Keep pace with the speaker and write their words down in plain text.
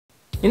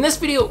In this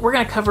video, we're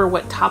going to cover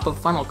what top of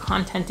funnel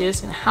content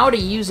is and how to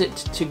use it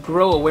to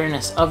grow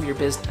awareness of your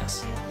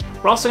business.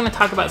 We're also going to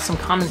talk about some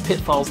common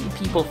pitfalls that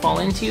people fall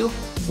into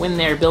when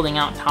they're building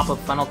out top of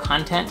funnel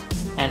content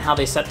and how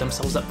they set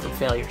themselves up for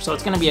failure. So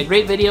it's going to be a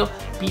great video.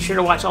 Be sure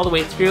to watch all the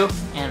way through.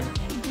 And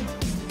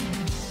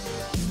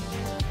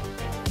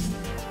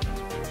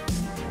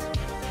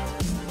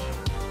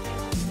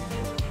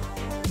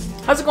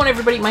how's it going,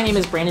 everybody? My name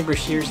is Brandon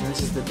Brashears, and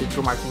this is the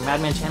Digital Marketing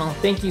Madman channel.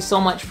 Thank you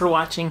so much for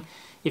watching.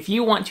 If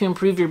you want to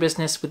improve your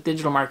business with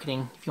digital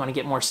marketing, if you want to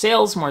get more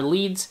sales, more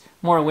leads,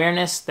 more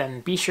awareness, then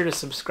be sure to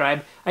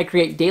subscribe. I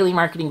create daily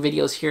marketing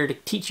videos here to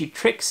teach you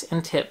tricks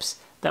and tips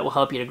that will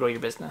help you to grow your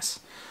business.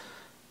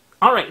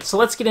 All right, so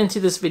let's get into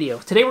this video.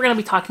 Today we're going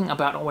to be talking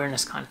about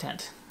awareness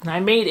content. Now,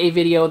 I made a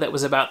video that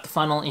was about the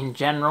funnel in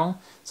general.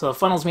 So the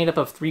funnel is made up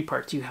of three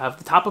parts. You have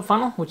the top of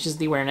funnel, which is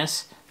the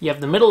awareness. You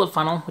have the middle of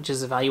funnel, which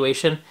is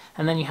evaluation.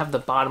 And then you have the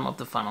bottom of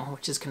the funnel,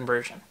 which is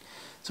conversion.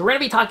 So we're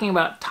going to be talking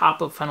about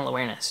top of funnel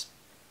awareness.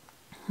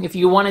 If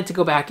you wanted to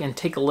go back and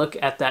take a look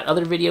at that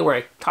other video where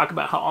I talk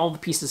about how all the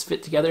pieces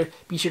fit together,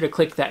 be sure to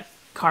click that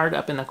card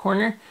up in the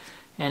corner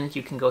and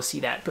you can go see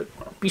that.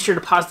 But be sure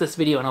to pause this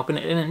video and open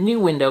it in a new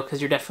window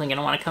because you're definitely going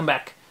to want to come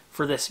back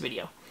for this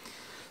video.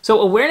 So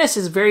awareness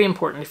is very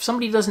important. If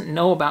somebody doesn't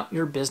know about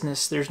your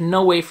business, there's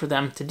no way for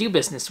them to do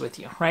business with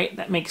you, right?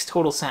 That makes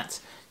total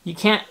sense. You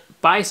can't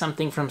buy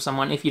something from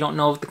someone if you don't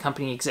know if the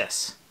company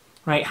exists,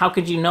 right? How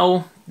could you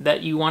know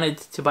that you wanted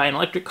to buy an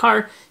electric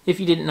car if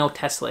you didn't know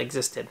Tesla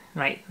existed,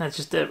 right? That's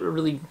just a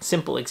really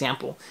simple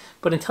example.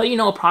 But until you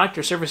know a product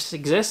or service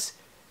exists,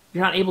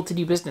 you're not able to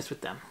do business with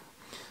them.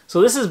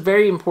 So this is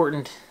very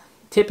important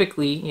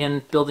typically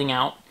in building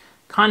out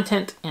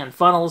content and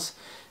funnels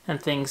and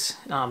things.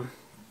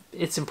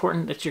 It's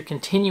important that you're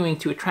continuing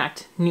to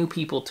attract new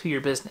people to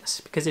your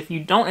business, because if you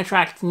don't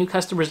attract new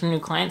customers and new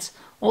clients,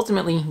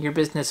 ultimately your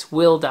business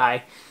will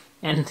die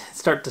and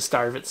start to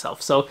starve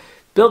itself. So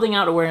building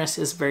out awareness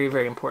is very,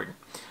 very important.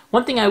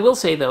 One thing I will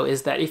say, though,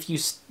 is that if you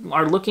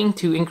are looking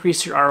to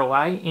increase your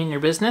ROI in your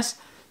business,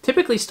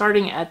 typically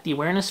starting at the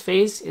awareness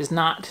phase is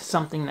not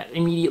something that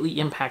immediately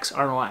impacts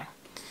ROI.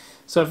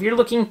 So if you're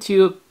looking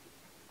to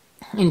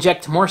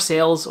inject more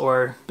sales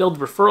or build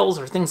referrals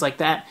or things like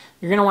that,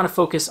 you're going to want to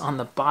focus on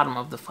the bottom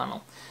of the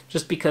funnel,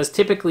 just because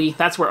typically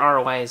that's where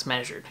ROI is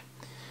measured.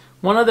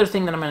 One other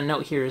thing that I'm going to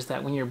note here is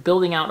that when you're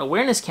building out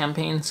awareness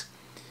campaigns,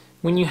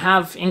 when you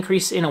have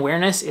increase in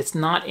awareness, it's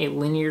not a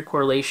linear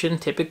correlation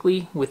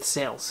typically with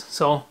sales.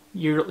 So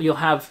you'll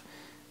have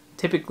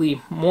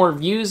typically more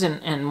views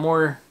and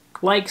more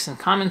likes and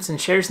comments and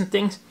shares and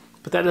things,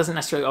 but that doesn't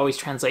necessarily always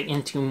translate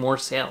into more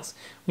sales.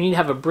 We need to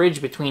have a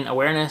bridge between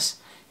awareness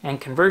and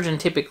conversion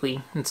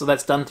typically, and so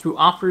that's done through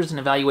offers and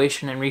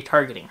evaluation and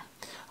retargeting.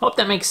 I hope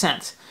that makes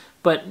sense.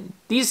 But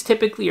these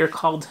typically are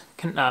called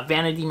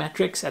vanity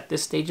metrics at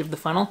this stage of the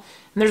funnel.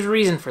 And there's a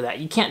reason for that.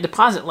 You can't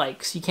deposit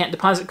likes, you can't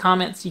deposit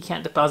comments, you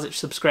can't deposit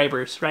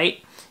subscribers,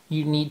 right?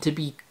 You need to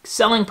be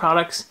selling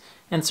products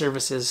and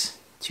services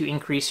to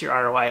increase your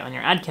ROI on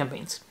your ad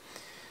campaigns.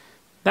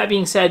 That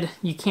being said,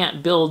 you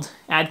can't build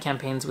ad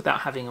campaigns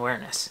without having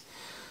awareness.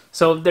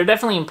 So they're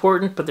definitely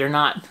important, but they're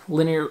not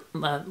linear.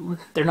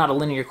 They're not a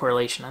linear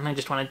correlation. And I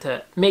just wanted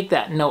to make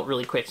that note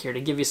really quick here to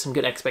give you some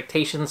good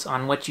expectations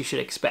on what you should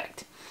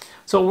expect.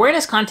 So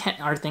awareness content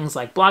are things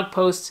like blog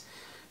posts,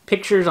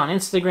 pictures on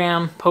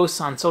Instagram,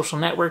 posts on social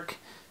network,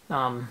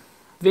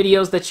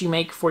 videos that you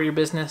make for your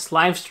business,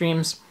 live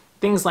streams,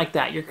 things like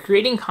that. You're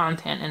creating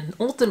content, and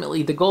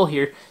ultimately the goal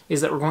here is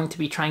that we're going to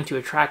be trying to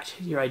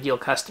attract your ideal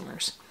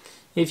customers.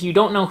 If you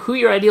don't know who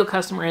your ideal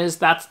customer is,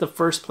 that's the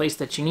first place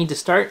that you need to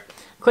start.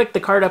 Click the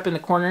card up in the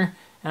corner,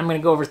 and I'm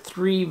going to go over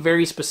 3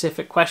 very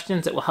specific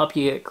questions that will help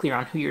you get clear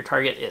on who your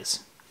target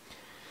is.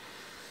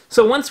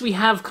 So once we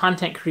have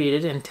content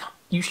created, and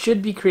you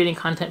should be creating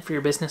content for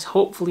your business,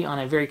 hopefully on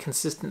a very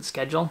consistent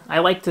schedule. I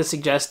like to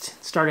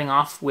suggest starting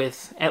off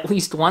with at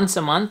least once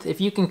a month. If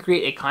you can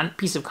create a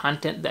piece of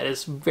content that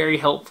is very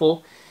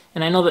helpful,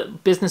 and I know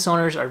that business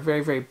owners are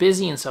very, very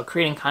busy, and so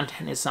creating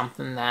content is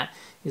something that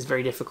is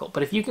very difficult.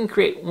 But if you can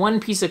create one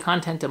piece of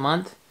content a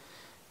month,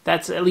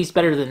 that's at least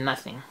better than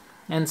nothing.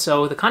 And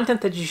so the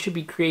content that you should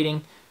be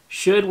creating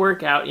should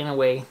work out in a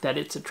way that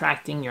it's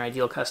attracting your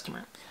ideal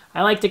customer.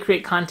 I like to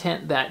create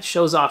content that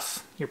shows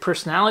off your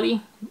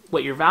personality,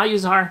 what your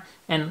values are,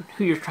 and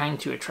who you're trying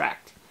to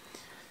attract.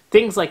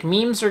 Things like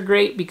memes are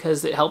great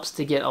because it helps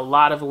to get a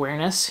lot of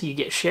awareness. You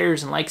get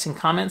shares and likes and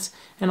comments,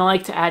 and I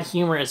like to add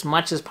humor as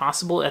much as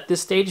possible at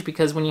this stage,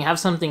 because when you have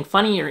something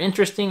funny or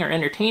interesting or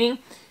entertaining,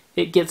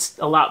 it gets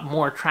a lot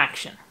more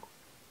traction.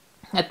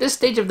 At this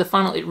stage of the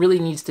funnel, it really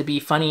needs to be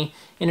funny,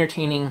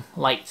 entertaining,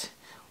 light,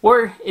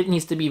 or it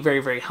needs to be very,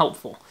 very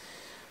helpful.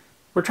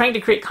 We're trying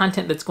to create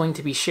content that's going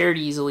to be shared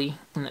easily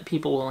and that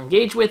people will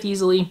engage with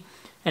easily,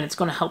 and it's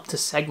going to help to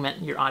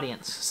segment your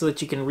audience so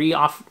that you can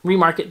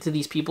remarket to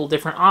these people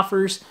different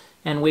offers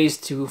and ways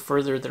to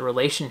further the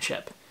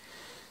relationship.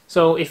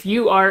 So if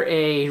you are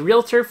a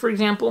realtor, for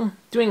example,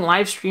 doing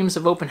live streams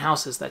of open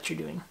houses that you're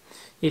doing,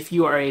 If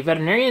you are a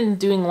veterinarian,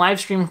 doing live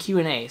stream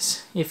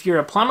Q&As. If you're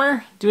a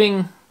plumber,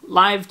 doing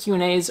live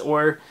Q&As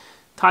or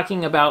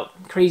talking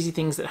about crazy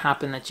things that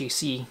happen that you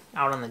see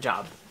out on the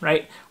job,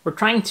 right? We're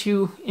trying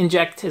to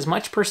inject as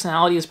much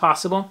personality as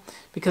possible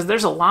because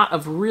there's a lot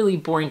of really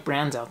boring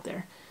brands out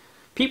there.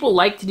 People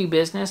like to do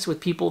business with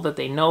people that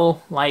they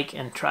know, like,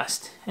 and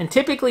trust. And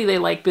typically they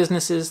like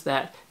businesses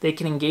that they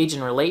can engage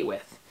and relate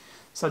with.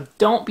 So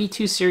don't be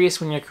too serious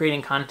when you're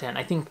creating content.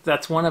 I think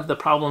that's one of the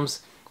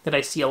problems that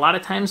I see a lot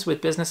of times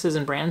with businesses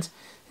and brands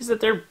is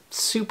that they're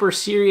super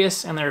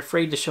serious and they're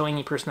afraid to show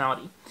any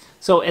personality.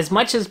 So as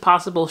much as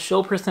possible,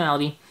 show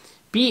personality,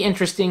 be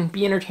interesting,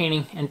 be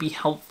entertaining, and be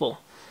helpful.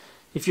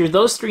 If you're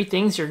those three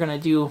things, you're going to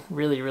do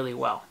really, really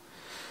well.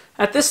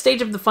 At this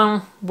stage of the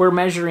funnel, we're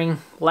measuring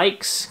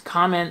likes,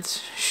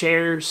 comments,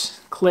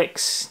 shares,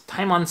 clicks,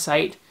 time on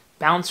site,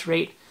 bounce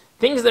rate,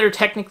 things that are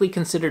technically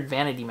considered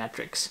vanity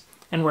metrics.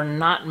 And we're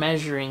not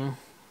measuring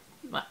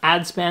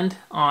ad spend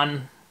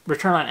on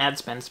return on ad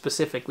spend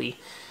specifically.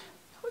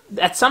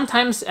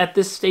 Sometimes at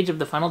this stage of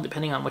the funnel,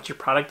 depending on what your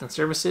product and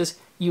service is,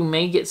 you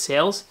may get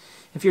sales.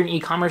 If you're an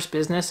e-commerce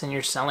business and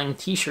you're selling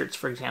t-shirts,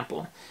 for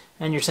example,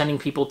 and you're sending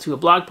people to a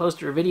blog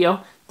post or a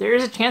video, there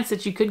is a chance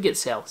that you could get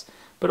sales.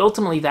 But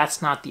ultimately,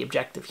 that's not the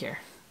objective here.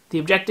 The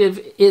objective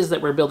is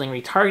that we're building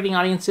retargeting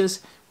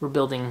audiences, we're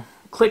building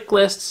click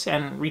lists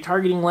and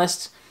retargeting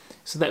lists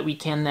so that we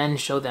can then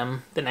show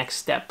them the next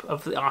step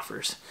of the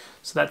offers.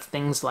 So that's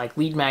things like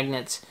lead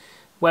magnets,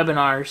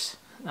 webinars,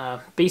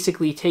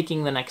 basically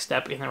taking the next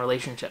step in the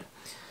relationship.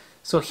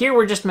 So here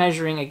we're just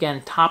measuring,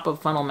 again, top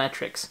of funnel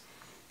metrics.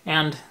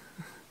 And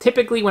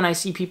typically when I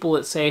see people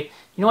that say,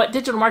 you know what,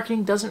 digital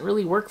marketing doesn't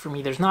really work for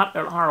me, there's not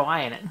an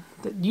ROI in it.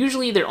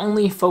 Usually they're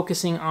only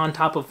focusing on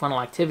top of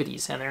funnel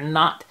activities and they're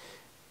not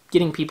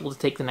getting people to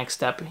take the next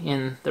step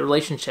in the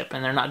relationship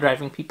and they're not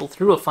driving people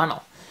through a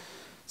funnel.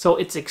 So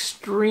it's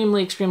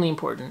extremely, extremely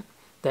important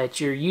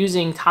that you're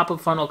using top of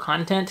funnel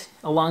content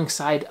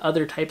alongside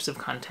other types of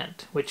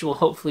content, which will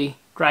hopefully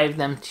drive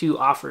them to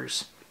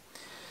offers.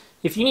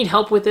 If you need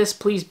help with this,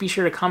 please be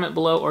sure to comment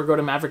below or go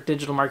to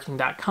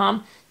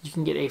maverickdigitalmarketing.com. You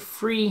can get a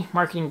free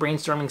marketing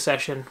brainstorming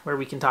session where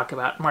we can talk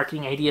about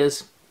marketing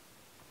ideas.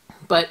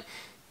 But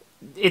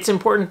it's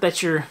important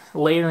that you're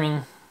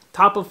layering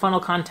top of funnel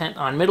content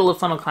on middle of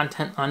funnel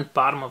content on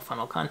bottom of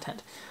funnel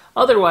content.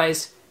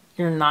 Otherwise,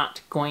 you're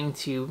not going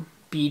to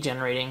be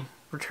generating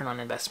return on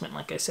investment,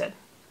 like I said.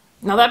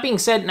 Now that being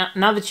said,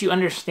 now that you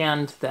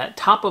understand that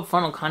top of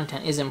funnel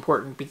content is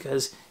important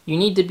because you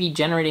need to be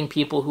generating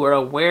people who are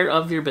aware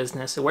of your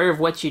business, aware of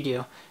what you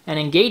do, and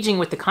engaging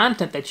with the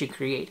content that you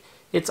create,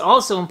 it's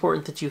also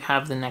important that you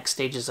have the next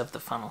stages of the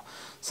funnel.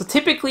 So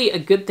typically a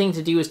good thing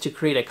to do is to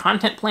create a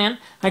content plan.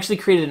 I actually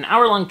created an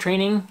hour-long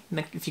training.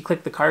 If you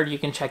click the card, you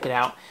can check it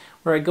out,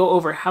 where I go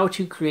over how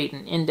to create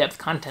an in-depth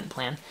content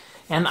plan.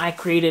 And I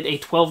created a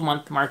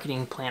 12-month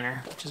marketing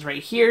planner, which is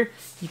right here.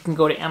 You can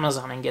go to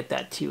Amazon and get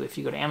that too. If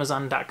you go to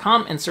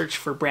Amazon.com and search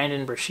for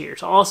Brandon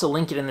Brashears. I'll also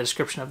link it in the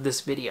description of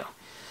this video.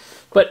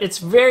 But it's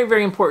very,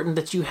 very important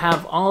that you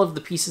have all of the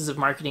pieces of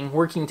marketing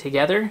working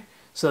together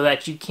so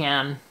that you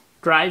can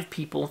drive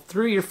people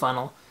through your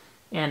funnel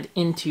and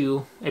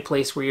into a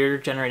place where you're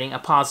generating a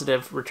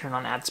positive return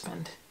on ad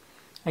spend.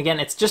 Again,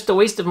 it's just a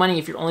waste of money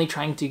if you're only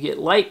trying to get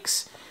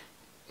likes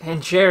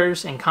and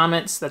shares and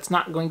comments. That's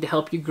not going to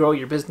help you grow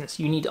your business.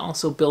 You need to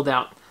also build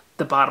out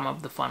the bottom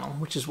of the funnel,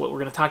 which is what we're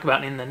going to talk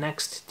about in the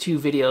next two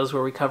videos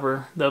where we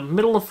cover the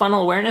middle of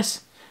funnel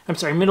awareness,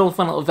 middle of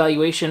funnel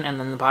evaluation, and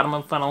then the bottom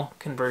of funnel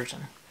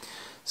conversion.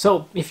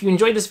 So if you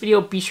enjoyed this video,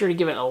 be sure to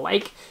give it a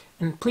like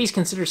and please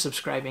consider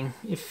subscribing.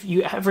 If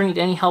you ever need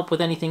any help with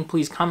anything,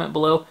 please comment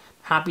below.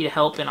 Happy to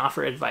help and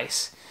offer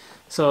advice.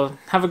 So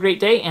have a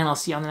great day and I'll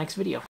see you on the next video.